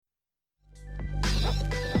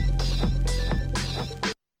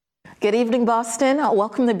Good evening, Boston.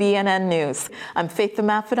 Welcome to BNN News. I'm Faith the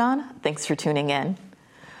Maphodon. Thanks for tuning in.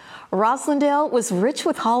 Roslindale was rich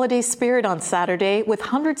with holiday spirit on Saturday, with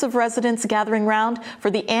hundreds of residents gathering round for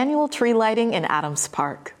the annual tree lighting in Adams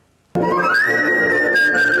Park.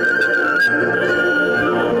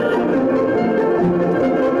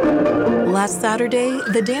 Last Saturday,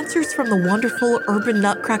 the dancers from the wonderful Urban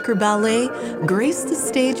Nutcracker Ballet graced the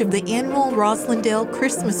stage of the annual Roslindale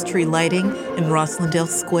Christmas tree lighting in Roslindale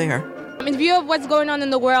Square. In view of what's going on in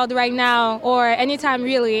the world right now, or anytime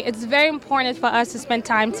really, it's very important for us to spend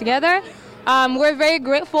time together. We're very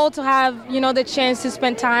grateful to have, the chance to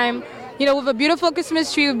spend time, with a beautiful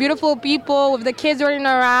Christmas tree, with beautiful people, with the kids running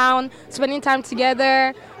around, spending time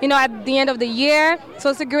together, at the end of the year. So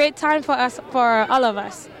it's a great time for us, for all of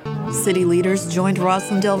us. City leaders joined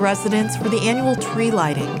Roslindale residents for the annual tree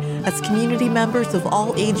lighting as community members of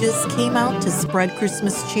all ages came out to spread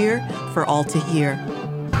Christmas cheer for all to hear.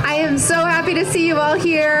 I am so happy to see you all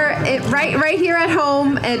here, right here at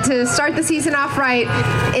home, and to start the season off right.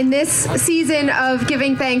 In this season of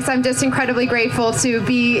giving thanks, I'm just incredibly grateful to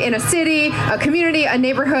be in a city, a community, a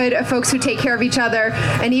neighborhood of folks who take care of each other.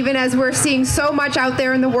 And even as we're seeing so much out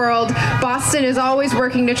there in the world, Boston is always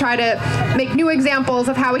working to try to make new examples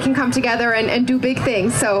of how we can come together and do big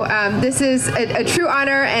things. So this is a true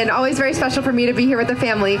honor and always very special for me to be here with the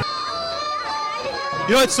family.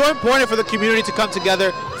 It's so important for the community to come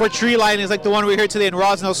together for tree lightings like the one we're here today in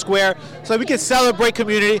Roslindale Square, so we can celebrate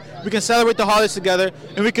community, we can celebrate the holidays together,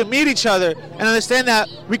 and we can meet each other and understand that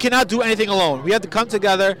we cannot do anything alone. We have to come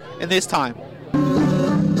together in this time.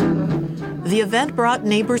 The event brought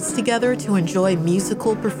neighbors together to enjoy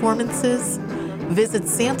musical performances, visit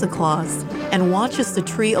Santa Claus, and watch as the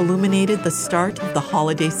tree illuminated the start of the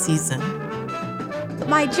holiday season.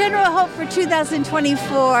 My general hope for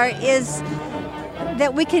 2024 is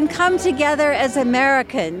that we can come together as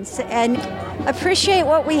Americans and appreciate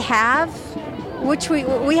what we have, which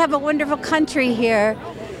we have a wonderful country here.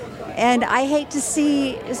 And I hate to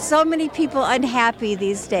see so many people unhappy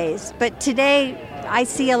these days. But today, I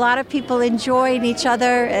see a lot of people enjoying each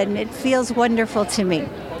other, and it feels wonderful to me.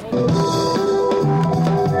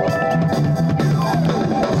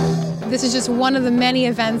 This is just one of the many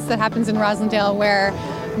events that happens in Roslindale where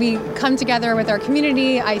we come together with our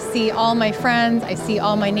community. I see all my friends. I see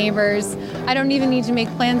all my neighbors. I don't even need to make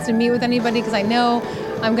plans to meet with anybody because I know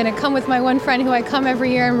I'm going to come with my one friend who I come every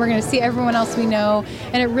year, and we're going to see everyone else we know.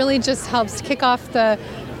 And it really just helps kick off the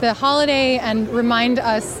holiday and remind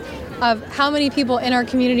us of how many people in our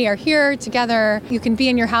community are here together. You can be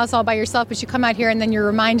in your house all by yourself, but you come out here and then you're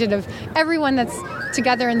reminded of everyone that's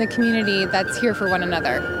together in the community that's here for one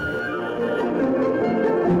another.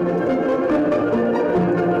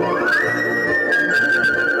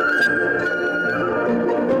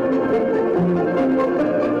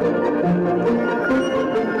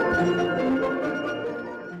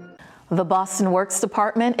 The Boston Works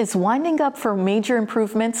Department is winding up for major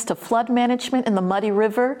improvements to flood management in the Muddy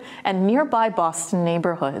River and nearby Boston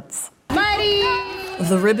neighborhoods. Muddy!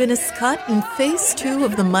 The ribbon is cut and Phase 2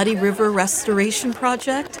 of the Muddy River Restoration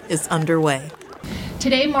Project is underway.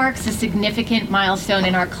 Today marks a significant milestone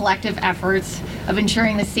in our collective efforts of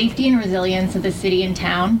ensuring the safety and resilience of the city and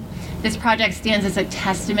town. This project stands as a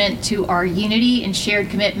testament to our unity and shared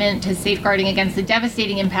commitment to safeguarding against the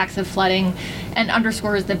devastating impacts of flooding and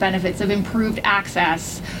underscores the benefits of improved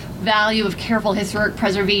access, value of careful historic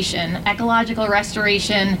preservation, ecological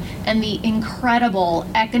restoration, and the incredible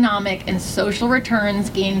economic and social returns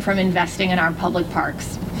gained from investing in our public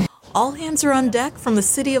parks. All hands are on deck from the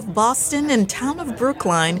city of Boston and town of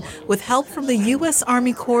Brookline with help from the U.S.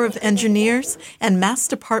 Army Corps of Engineers and Mass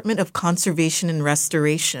Department of Conservation and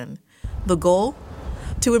Restoration. The goal?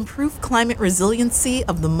 To improve climate resiliency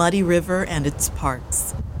of the Muddy River and its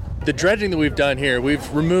parks. The dredging that we've done here, we've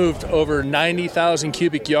removed over 90,000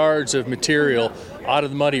 cubic yards of material out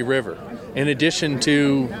of the Muddy River. In addition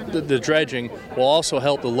to the dredging, will also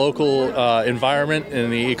help the local environment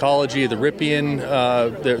and the ecology of the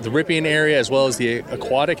Ripon area, as well as the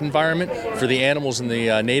aquatic environment for the animals and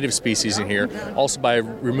the native species in here. Also, by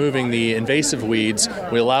removing the invasive weeds,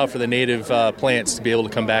 we allow for the native plants to be able to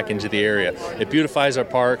come back into the area. It beautifies our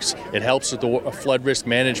parks, it helps with the flood risk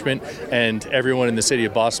management, and everyone in the city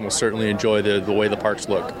of Boston will certainly enjoy the way the parks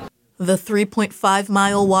look. The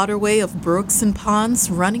 3.5-mile waterway of brooks and ponds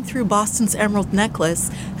running through Boston's Emerald Necklace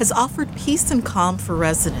has offered peace and calm for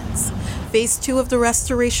residents. Phase 2 of the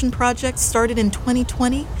restoration project started in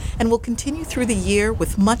 2020 and will continue through the year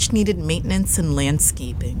with much-needed maintenance and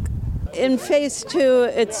landscaping. In Phase 2,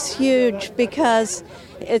 it's huge because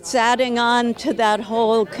it's adding on to that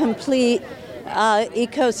whole complete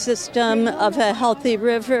ecosystem of a healthy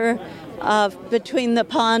river between the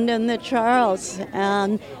pond and the Charles.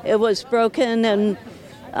 And it was broken and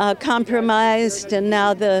compromised, and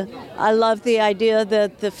now I love the idea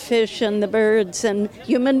that the fish and the birds and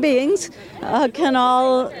human beings can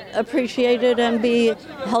all appreciate it and be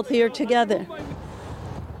healthier together.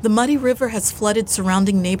 The Muddy River has flooded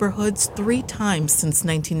surrounding neighborhoods 3 times since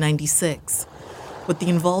 1996. With the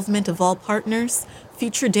involvement of all partners,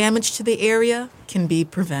 future damage to the area can be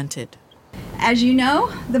prevented. As you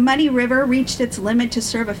know, the Muddy River reached its limit to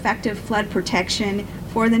serve effective flood protection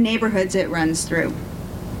for the neighborhoods it runs through.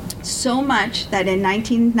 So much that in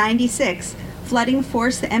 1996, flooding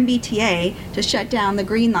forced the MBTA to shut down the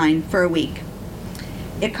Green Line for a week.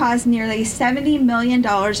 It caused nearly $70 million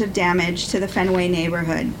of damage to the Fenway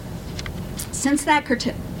neighborhood. Since that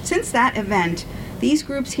event, these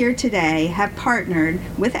groups here today have partnered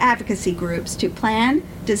with advocacy groups to plan,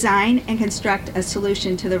 design, and construct a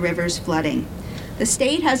solution to the river's flooding. The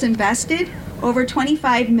state has invested over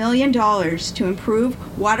 $25 million to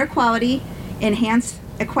improve water quality, enhance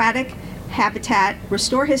aquatic habitat,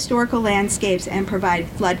 restore historical landscapes, and provide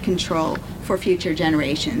flood control for future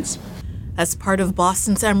generations. As part of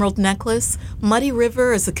Boston's Emerald Necklace, Muddy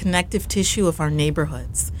River is a connective tissue of our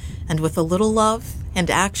neighborhoods. And with a little love and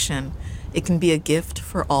action, it can be a gift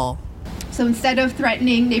for all. So instead of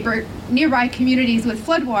threatening nearby communities with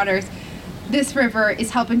floodwaters, this river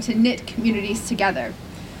is helping to knit communities together.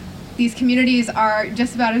 These communities are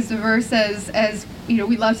just about as diverse as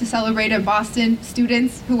we love to celebrate in Boston,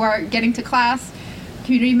 students who are getting to class,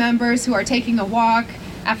 community members who are taking a walk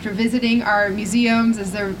after visiting our museums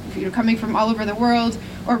as they're coming from all over the world,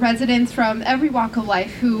 or residents from every walk of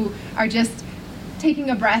life who are just taking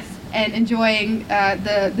a breath and enjoying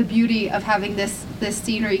the beauty of having this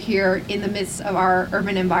scenery here in the midst of our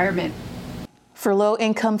urban environment. For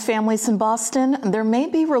low-income families in Boston, there may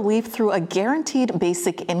be relief through a guaranteed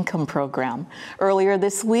basic income program. Earlier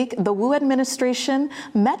this week, the Wu administration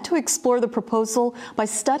met to explore the proposal by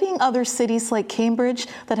studying other cities like Cambridge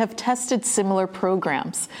that have tested similar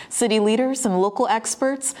programs. City leaders and local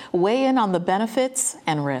experts weigh in on the benefits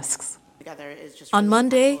and risks. On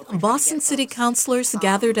Monday, Boston City councilors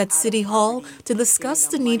gathered at City Hall to discuss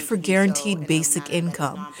the need for guaranteed basic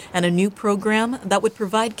income and a new program that would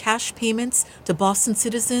provide cash payments to Boston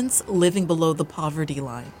citizens living below the poverty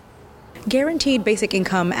line. Guaranteed basic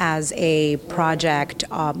income as a project,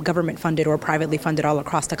 government funded or privately funded all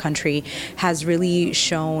across the country, has really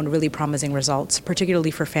shown really promising results,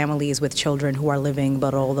 particularly for families with children who are living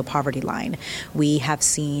below the poverty line. We have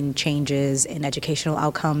seen changes in educational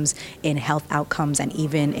outcomes, in health outcomes, and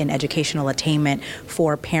even in educational attainment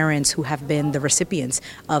for parents who have been the recipients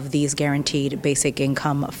of these guaranteed basic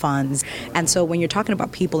income funds. And so when you're talking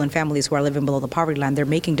about people and families who are living below the poverty line, they're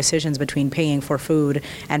making decisions between paying for food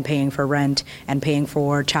and paying for rent and paying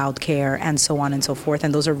for childcare and so on and so forth.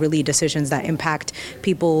 And those are really decisions that impact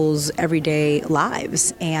people's everyday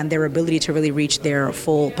lives and their ability to really reach their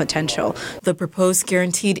full potential. The proposed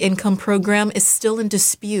guaranteed income program is still in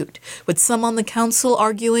dispute, with some on the council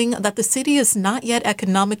arguing that the city is not yet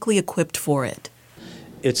economically equipped for it.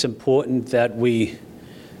 It's important that we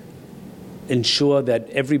ensure that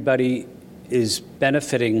everybody is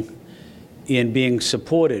benefiting and being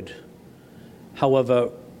supported. However,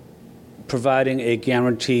 providing a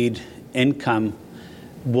guaranteed income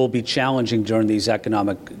will be challenging during these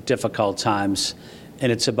economic difficult times,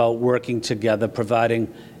 and it's about working together, providing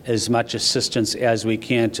as much assistance as we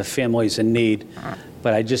can to families in need.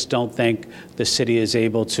 But I just don't think the city is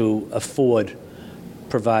able to afford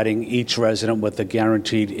providing each resident with a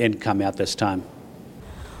guaranteed income at this time.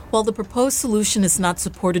 While the proposed solution is not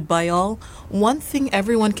supported by all, one thing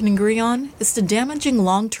everyone can agree on is the damaging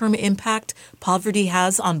long-term impact poverty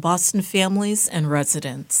has on Boston families and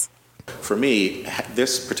residents. For me,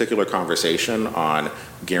 this particular conversation on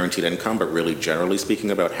guaranteed income, but really generally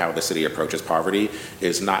speaking about how the city approaches poverty,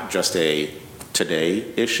 is not just a today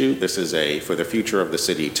issue. This is for the future of the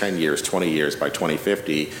city, 10 years, 20 years, by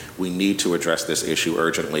 2050, we need to address this issue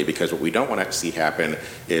urgently, because what we don't want to see happen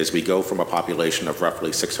is we go from a population of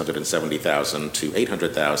roughly 670,000 to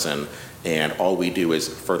 800,000, and all we do is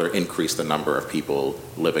further increase the number of people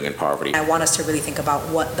living in poverty. I want us to really think about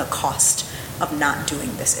what the cost of not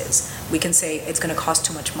doing this is. We can say it's going to cost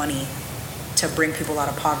too much money to bring people out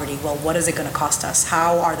of poverty. Well, what is it going to cost us?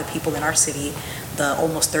 How are the people in our city, the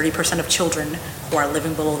almost 30% of children who are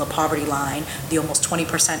living below the poverty line, the almost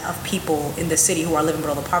 20% of people in the city who are living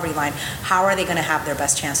below the poverty line, how are they going to have their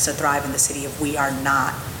best chance to thrive in the city if we are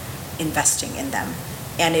not investing in them?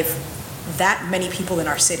 And if that many people in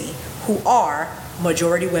our city who are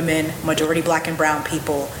majority women, majority black and brown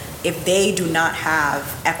people, if they do not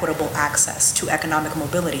have equitable access to economic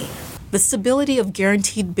mobility. The stability of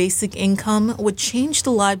guaranteed basic income would change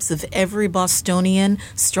the lives of every Bostonian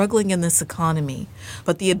struggling in this economy.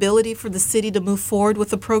 But the ability for the city to move forward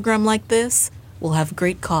with a program like this will have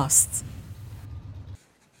great costs.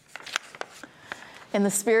 In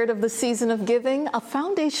the spirit of the season of giving, a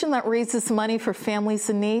foundation that raises money for families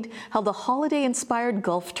in need held a holiday-inspired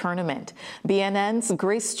golf tournament. BNN's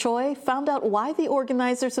Grace Choi found out why the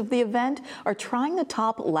organizers of the event are trying to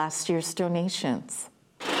top last year's donations.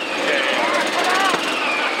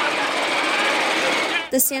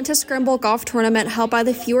 The Santa Scramble golf tournament held by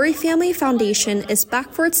the Fiore Family Foundation is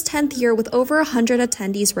back for its 10th year with over 100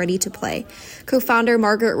 attendees ready to play. Co-founder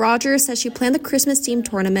Margaret Rogers says she planned the Christmas-themed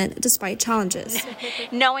tournament despite challenges.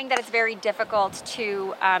 Knowing that it's very difficult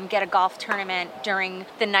to get a golf tournament during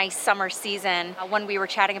the nice summer season. When we were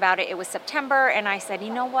chatting about it, it was September, and I said,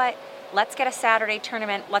 you know what? Let's get a Saturday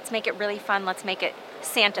tournament. Let's make it really fun. Let's make it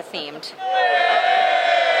Santa-themed.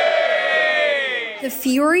 The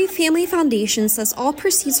Fiore Family Foundation says all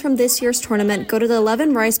proceeds from this year's tournament go to the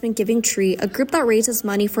 11 Reisman Giving Tree, a group that raises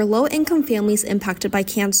money for low-income families impacted by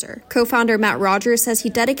cancer. Co-founder Matt Rogers says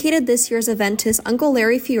he dedicated this year's event to his uncle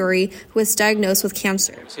Larry Fiore, who was diagnosed with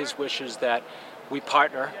cancer. It's his wishes that we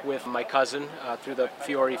partner with my cousin through the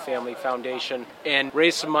Fiore Family Foundation and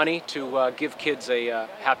raise some money to give kids a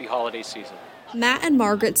happy holiday season. Matt and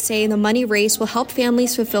Margaret say the money raised will help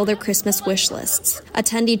families fulfill their Christmas wish lists.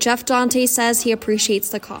 Attendee Jeff Dante says he appreciates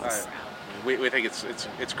the cause. We think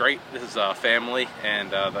it's great. This is a family,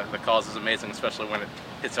 and the cause is amazing, especially when it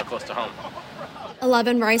hits so close to home.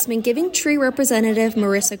 11 Reisman Giving Tree representative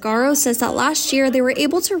Marissa Garro says that last year they were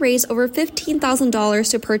able to raise over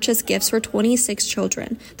 $15,000 to purchase gifts for 26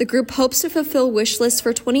 children. The group hopes to fulfill wish lists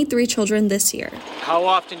for 23 children this year. How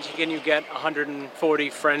often can you get 140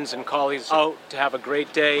 friends and colleagues out to have a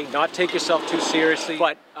great day, not take yourself too seriously,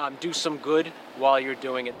 but do some good while you're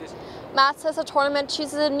doing it? Matt says the tournament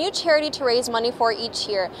chooses a new charity to raise money for each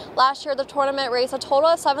year. Last year, the tournament raised a total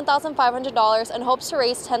of $7,500 and hopes to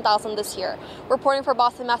raise $10,000 this year. Reporting for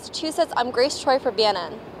Boston, Massachusetts, I'm Grace Choi for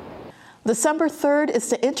BNN. December 3rd is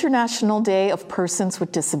the International Day of Persons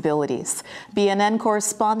with Disabilities. BNN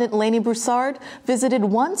correspondent Lainey Broussard visited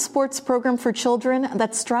one sports program for children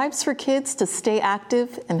that strives for kids to stay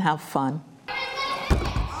active and have fun.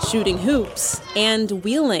 Shooting hoops and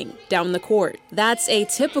wheeling down the court. That's a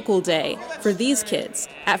typical day for these kids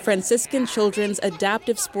at Franciscan Children's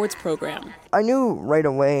Adaptive Sports Program. I knew right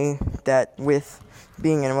away that with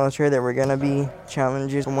being in a wheelchair there were going to be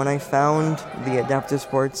challenges. When I found the adaptive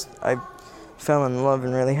sports, I fell in love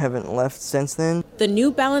and really haven't left since then. The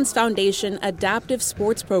New Balance Foundation Adaptive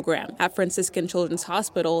Sports Program at Franciscan Children's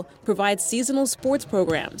Hospital provides seasonal sports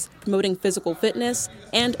programs promoting physical fitness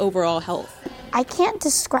and overall health. I can't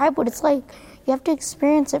describe what it's like. You have to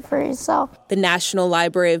experience it for yourself. The National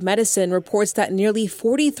Library of Medicine reports that nearly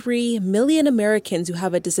 43 million Americans who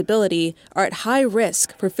have a disability are at high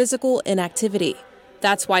risk for physical inactivity.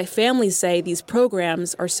 That's why families say these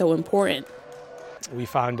programs are so important. We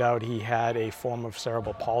found out he had a form of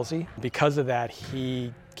cerebral palsy. Because of that,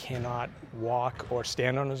 he cannot walk or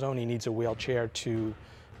stand on his own. He needs a wheelchair to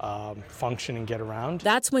function and get around.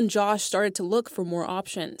 That's when Josh started to look for more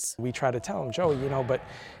options. We try to tell him, Joey, but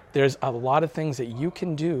there's a lot of things that you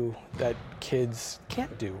can do that kids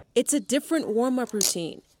can't do. It's a different warm-up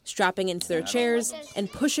routine, strapping into their chairs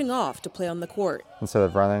and pushing off to play on the court. Instead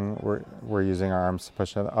of running, we're using our arms to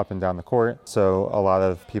push up and down the court. So a lot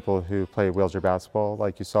of people who play wheelchair basketball,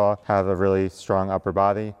 like you saw, have a really strong upper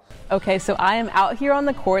body. Okay, so I am out here on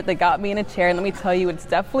the court. They got me in a chair, and let me tell you, it's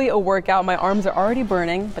definitely a workout. My arms are already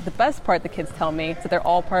burning, but the best part, the kids tell me, is that they're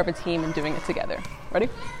all part of a team and doing it together. Ready?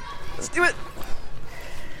 Let's do it.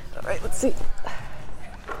 All right, let's see.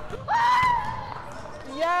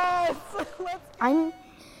 Yes! I'm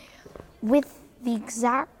with the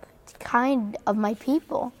exact kind of my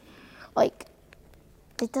people.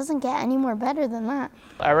 It doesn't get any more better than that.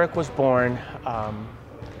 Eric was born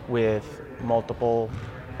with multiple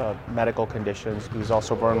medical conditions. He was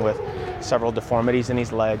also born with several deformities in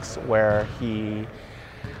his legs where he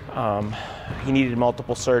needed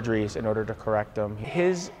multiple surgeries in order to correct them.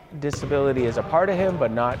 His disability is a part of him,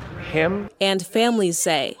 but not him. And families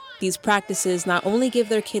say these practices not only give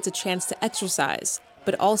their kids a chance to exercise,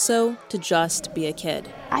 but also to just be a kid.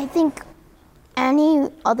 I think any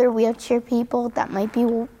other wheelchair people that might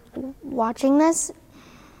be watching this,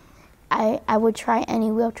 I would try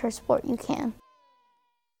any wheelchair sport you can.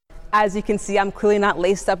 As you can see, I'm clearly not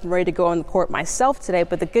laced up and ready to go on the court myself today,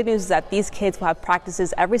 but the good news is that these kids will have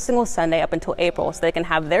practices every single Sunday up until April, so they can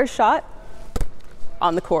have their shot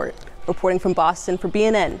on the court. Reporting from Boston for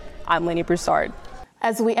BNN, I'm Lainey Broussard.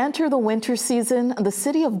 As we enter the winter season, the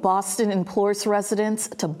city of Boston implores residents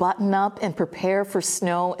to button up and prepare for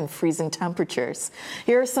snow and freezing temperatures.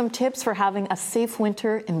 Here are some tips for having a safe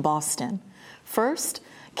winter in Boston. First,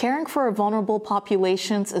 caring for our vulnerable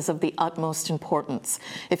populations is of the utmost importance.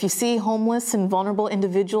 If you see homeless and vulnerable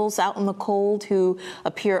individuals out in the cold who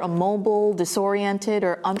appear immobile, disoriented,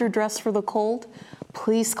 or underdressed for the cold,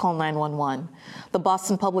 please call 911. The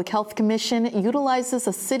Boston Public Health Commission utilizes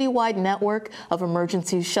a citywide network of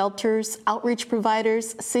emergency shelters, outreach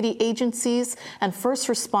providers, city agencies, and first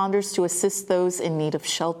responders to assist those in need of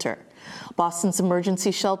shelter. Boston's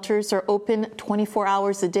emergency shelters are open 24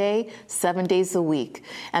 hours a day, 7 days a week.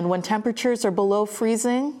 And when temperatures are below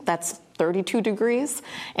freezing, that's 32 degrees,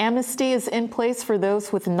 amnesty is in place for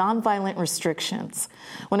those with nonviolent restrictions.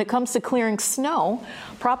 When it comes to clearing snow,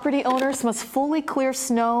 property owners must fully clear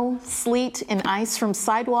snow, sleet, and ice from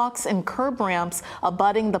sidewalks and curb ramps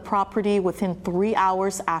abutting the property within 3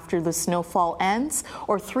 hours after the snowfall ends,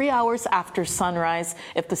 or 3 hours after sunrise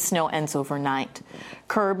if the snow ends overnight.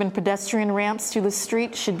 Curb and pedestrian ramps to the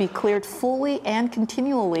street should be cleared fully and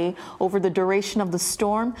continually over the duration of the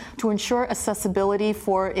storm to ensure accessibility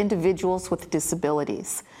for individuals with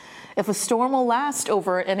disabilities. If a storm will last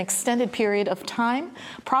over an extended period of time,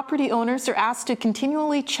 property owners are asked to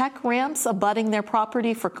continually check ramps abutting their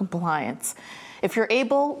property for compliance. If you're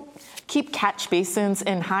able, keep catch basins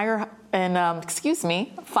and fire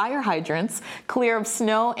hydrants clear of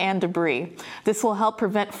snow and debris. This will help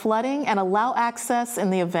prevent flooding and allow access in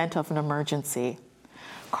the event of an emergency.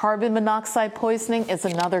 Carbon monoxide poisoning is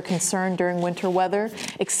another concern during winter weather,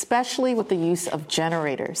 especially with the use of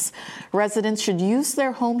generators. Residents should use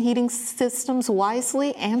their home heating systems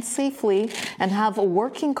wisely and safely and have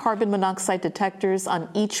working carbon monoxide detectors on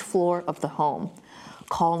each floor of the home.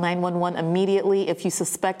 Call 911 immediately if you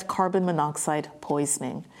suspect carbon monoxide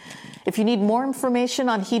poisoning. If you need more information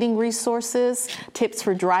on heating resources, tips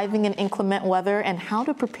for driving in inclement weather, and how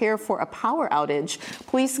to prepare for a power outage,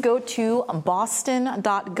 please go to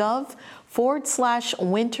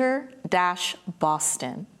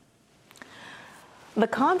boston.gov/winter-Boston. The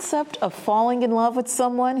concept of falling in love with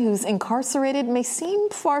someone who's incarcerated may seem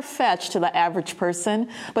far-fetched to the average person,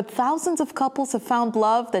 but thousands of couples have found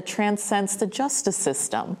love that transcends the justice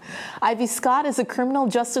system. Ivy Scott is a criminal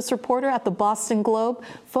justice reporter at the Boston Globe,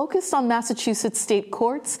 focused on Massachusetts state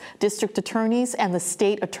courts, district attorneys, and the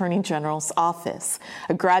state attorney general's office.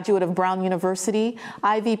 A graduate of Brown University,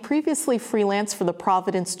 Ivy previously freelanced for the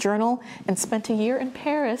Providence Journal and spent a year in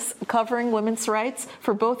Paris covering women's rights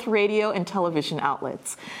for both radio and television outlets.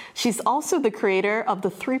 She's also the creator of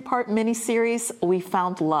the 3-part miniseries We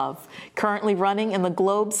Found Love, currently running in the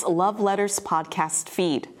Globe's Love Letters podcast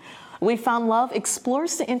feed. We Found Love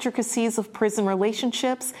explores the intricacies of prison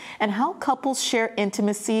relationships and how couples share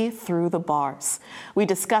intimacy through the bars. We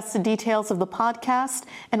discuss the details of the podcast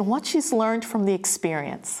and what she's learned from the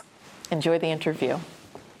experience. Enjoy the interview.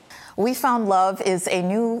 We Found Love is a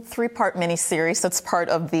new 3-part miniseries that's part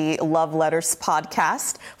of the Love Letters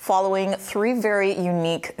podcast, following 3 very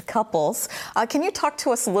unique couples. Can you talk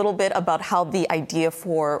to us a little bit about how the idea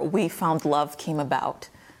for We Found Love came about?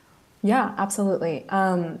 Yeah, absolutely.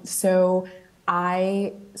 So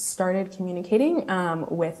I started communicating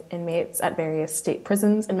with inmates at various state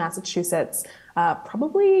prisons in Massachusetts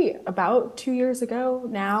probably about 2 years ago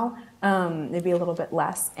now, maybe a little bit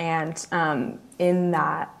less. And in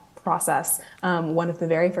that process, one of the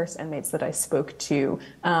very first inmates that I spoke to,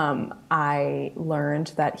 I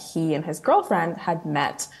learned that he and his girlfriend had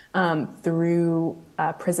met through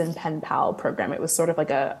a prison pen pal program. It was sort of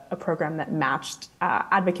like a program that matched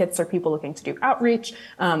advocates or people looking to do outreach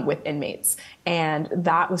with inmates. And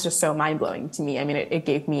that was just so mind-blowing to me. I mean, it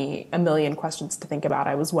gave me a million questions to think about.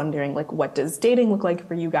 I was wondering, like, what does dating look like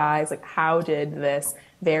for you guys? Like, how did this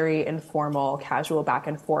very informal, casual back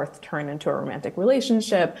and forth turn into a romantic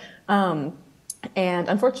relationship? And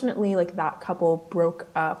unfortunately, like, that couple broke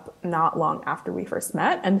up not long after we first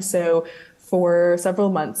met. And so for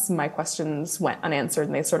several months, my questions went unanswered,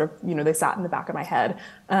 and they sort of, they sat in the back of my head.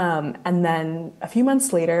 And then a few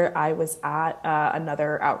months later, I was at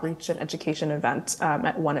another outreach and education event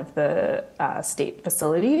at one of the state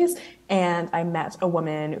facilities. And I met a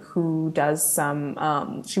woman who does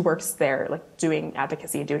she works there, like doing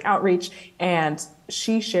advocacy and doing outreach. And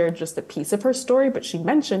she shared just a piece of her story, but she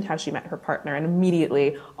mentioned how she met her partner. And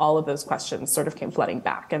immediately all of those questions sort of came flooding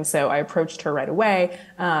back. And so I approached her right away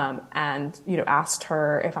and, asked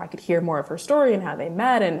her if I could hear more of her story and how they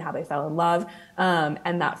met and how they fell in love.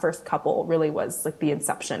 And that first couple really was like the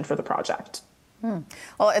inception for the project.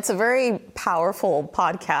 Well, it's a very powerful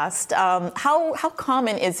podcast. How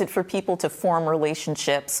common is it for people to form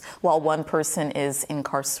relationships while one person is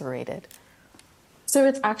incarcerated? So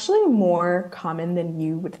it's actually more common than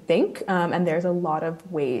you would think, and there's a lot of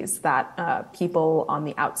ways that people on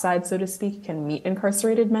the outside, so to speak, can meet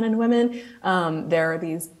incarcerated men and women. There are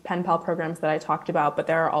these pen pal programs that I talked about, but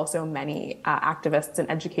there are also many activists and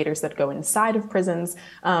educators that go inside of prisons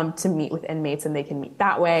to meet with inmates, and they can meet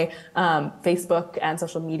that way. Facebook and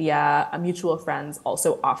social media, mutual friends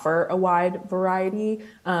also offer a wide variety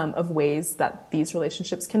of ways that these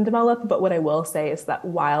relationships can develop. But what I will say is that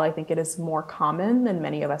while I think it is more common than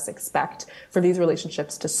many of us expect for these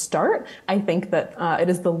relationships to start, I think that it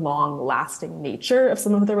is the long-lasting nature of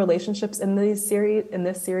some of the relationships in this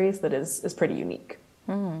series that is pretty unique.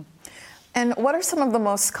 And what are some of the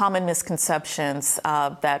most common misconceptions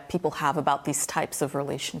that people have about these types of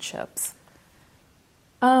relationships?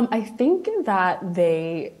 I think that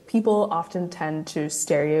people often tend to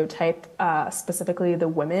stereotype specifically the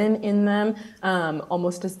women in them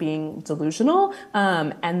almost as being delusional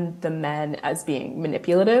and the men as being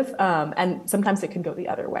manipulative. And sometimes it can go the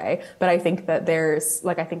other way. But I think that there's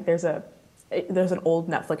an old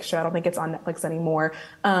Netflix show, I don't think it's on Netflix anymore,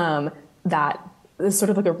 that is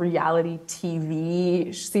sort of like a reality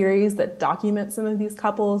TV series that documents some of these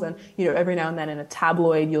couples. And, every now and then in a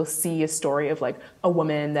tabloid, you'll see a story of like a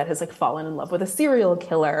woman that has like fallen in love with a serial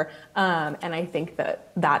killer. And I think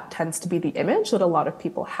that tends to be the image that a lot of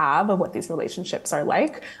people have of what these relationships are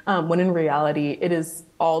like, when in reality, it is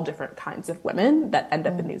all different kinds of women that end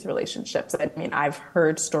up in these relationships. I mean, I've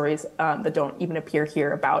heard stories that don't even appear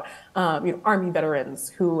here about Army veterans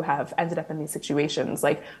who have ended up in these situations,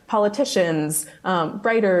 like politicians,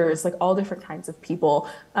 writers, like all different kinds of people.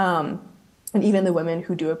 And even the women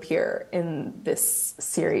who do appear in this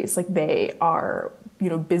series, like they are,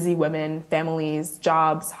 busy women, families,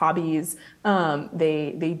 jobs, hobbies.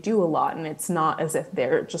 They do a lot, and it's not as if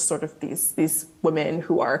they're just sort of these women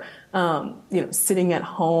who are, sitting at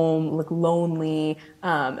home, like lonely,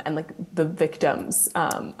 and like the victims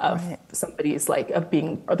of somebody's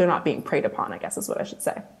or they're not being preyed upon, I guess is what I should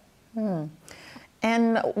say.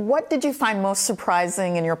 And what did you find most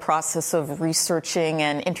surprising in your process of researching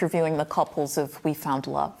and interviewing the couples of We Found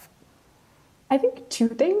Love? I think two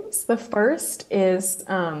things. The first is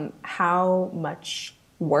how much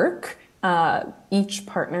work each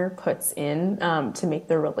partner puts in to make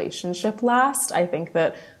their relationship last. I think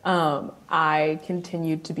that I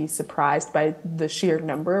continued to be surprised by the sheer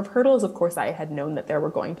number of hurdles. Of course, I had known that there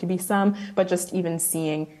were going to be some, but just even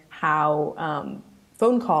seeing how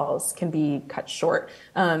phone calls can be cut short,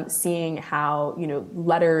 seeing how,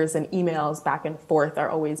 letters and emails back and forth are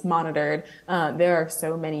always monitored. There are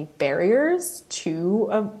so many barriers to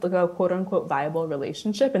a quote unquote viable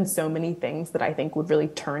relationship, and so many things that I think would really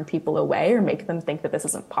turn people away or make them think that this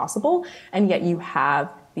isn't possible. And yet you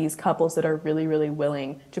have these couples that are really, really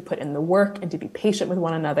willing to put in the work and to be patient with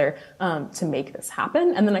one another to make this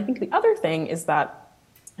happen. And then I think the other thing is that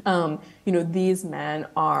these men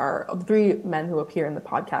are, the three men who appear in the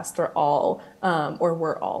podcast are all, or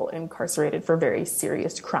were all incarcerated for very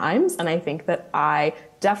serious crimes. And I think that I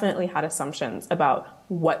definitely had assumptions about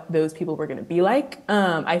what those people were going to be like.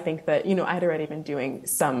 I think that, I had already been doing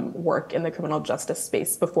some work in the criminal justice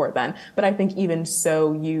space before then, but I think even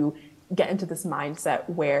so, you get into this mindset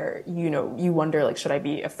where, you wonder, like, should I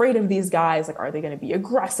be afraid of these guys? Like, are they going to be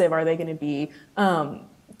aggressive? Are they going to be,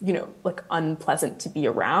 unpleasant to be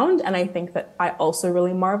around? And I think that I also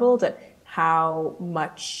really marveled at how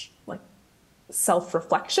much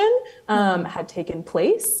self-reflection had taken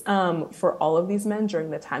place for all of these men during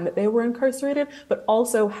the time that they were incarcerated, but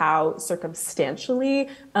also how circumstantially,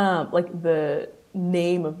 the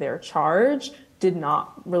name of their charge did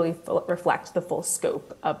not really reflect the full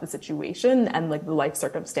scope of the situation and the life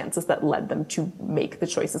circumstances that led them to make the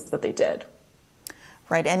choices that they did.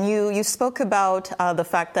 Right, and you spoke about the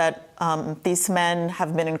fact that these men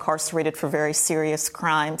have been incarcerated for very serious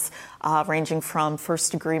crimes, ranging from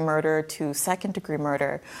first-degree murder to second-degree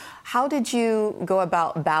murder. How did you go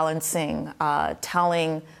about balancing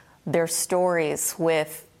telling their stories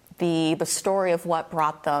with the story of what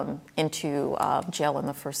brought them into jail in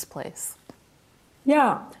the first place?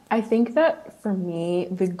 Yeah, I think that for me,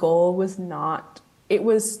 the goal was not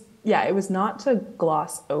to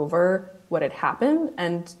gloss over what had happened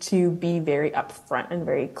and to be very upfront and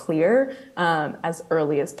very clear as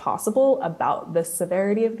early as possible about the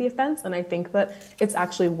severity of the offense. And I think that it's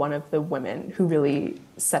actually one of the women who really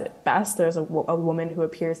said it best. There's a woman who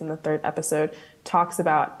appears in the third episode, talks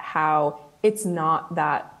about how it's not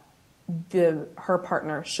that her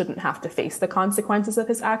partner shouldn't have to face the consequences of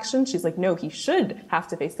his actions. She's like, no, he should have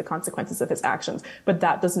to face the consequences of his actions, but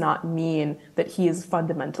that does not mean that he is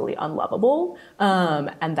fundamentally unlovable,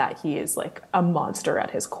 and that he is like a monster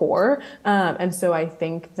at his core. And so I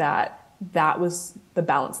think that was the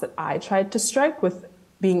balance that I tried to strike, with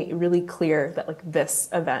being really clear that like this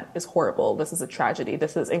event is horrible, this is a tragedy,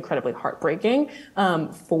 this is incredibly heartbreaking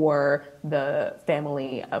for the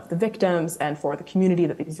family of the victims and for the community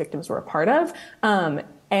that these victims were a part of.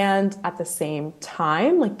 And at the same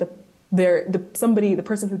time, like the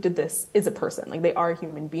person who did this is a person, like they are a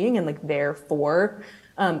human being, and like therefore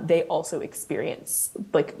they also experience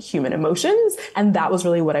like human emotions. And that was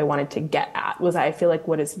really what I wanted to get at, was I feel like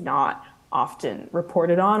what is not often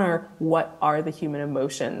reported on are what are the human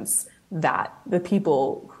emotions that the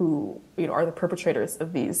people who, you know, are the perpetrators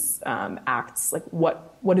of these acts, like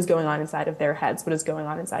what is going on inside of their heads, what is going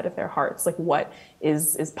on inside of their hearts, like what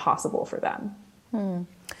is possible for them.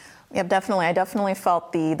 Yeah, definitely. I definitely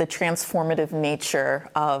felt the transformative nature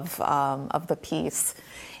of the piece.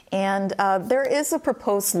 And there is a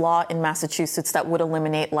proposed law in Massachusetts that would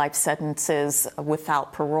eliminate life sentences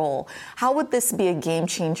without parole. How would this be a game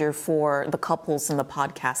changer for the couples in the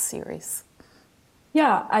podcast series?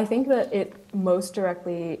 Yeah, I think that it most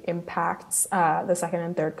directly impacts the second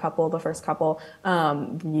and third couple. The first couple,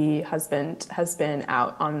 the husband has been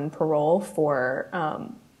out on parole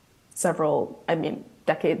for several,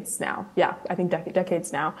 decades now. Yeah, I think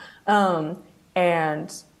decades now.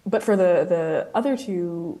 But for the other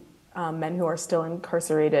two men who are still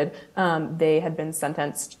incarcerated, they had been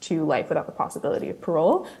sentenced to life without the possibility of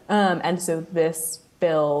parole. And so this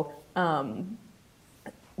bill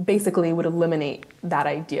basically would eliminate that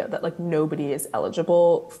idea that like nobody is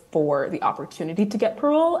eligible for the opportunity to get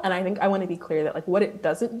parole. And I think I want to be clear that like what it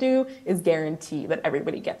doesn't do is guarantee that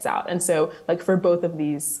everybody gets out. And so like for both of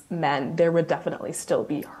these men, there would definitely still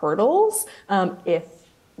be hurdles if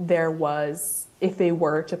they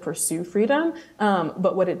were to pursue freedom.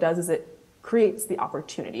 But what it does is it creates the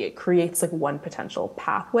opportunity. It creates like one potential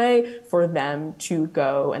pathway for them to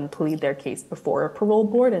go and plead their case before a parole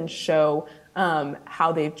board and show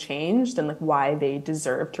how they've changed and like why they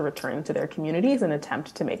deserve to return to their communities and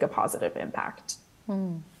attempt to make a positive impact.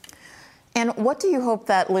 And what do you hope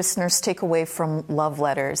that listeners take away from Love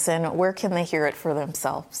Letters, and where can they hear it for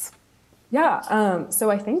themselves? Yeah, so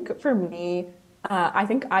I think for me,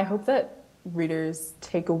 I hope that readers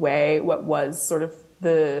take away what was sort of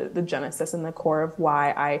the genesis and the core of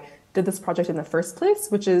why I did this project in the first place,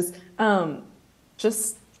 which is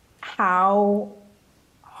just how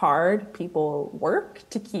hard people work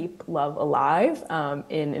to keep love alive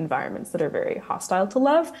in environments that are very hostile to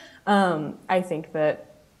love. I think that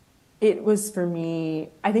it was, for me,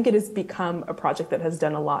 I think it has become a project that has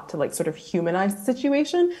done a lot to like sort of humanize the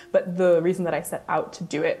situation, but the reason that I set out to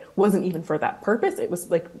do it wasn't even for that purpose. It was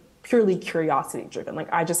like purely curiosity driven. Like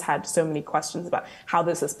I just had so many questions about how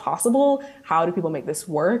this is possible, how do people make this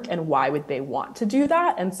work, and why would they want to do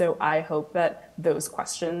that? And so I hope that those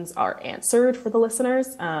questions are answered for the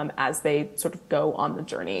listeners as they sort of go on the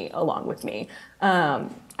journey along with me.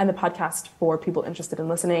 And the podcast, for people interested in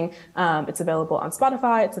listening, it's available on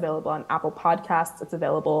Spotify, it's available on Apple Podcasts, it's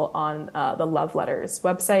available on the Love Letters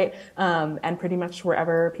website, and pretty much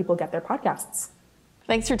wherever people get their podcasts.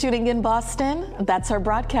 Thanks for tuning in, Boston. That's our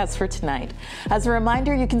broadcast for tonight. As a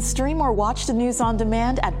reminder, you can stream or watch the news on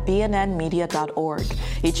demand at bnnmedia.org.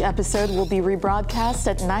 Each episode will be rebroadcast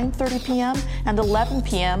at 9:30 p.m. and 11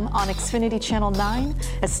 p.m. on Xfinity Channel 9,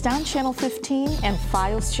 Astound Channel 15, and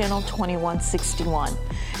Fios Channel 2161.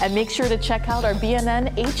 And make sure to check out our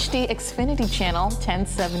BNN HD Xfinity Channel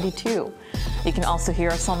 1072. You can also hear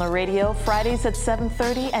us on the radio Fridays at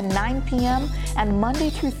 7:30 and 9 p.m. and Monday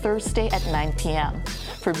through Thursday at 9 p.m.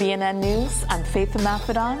 For BNN News, I'm Faith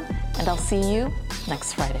Maffedon, and I'll see you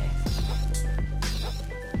next Friday.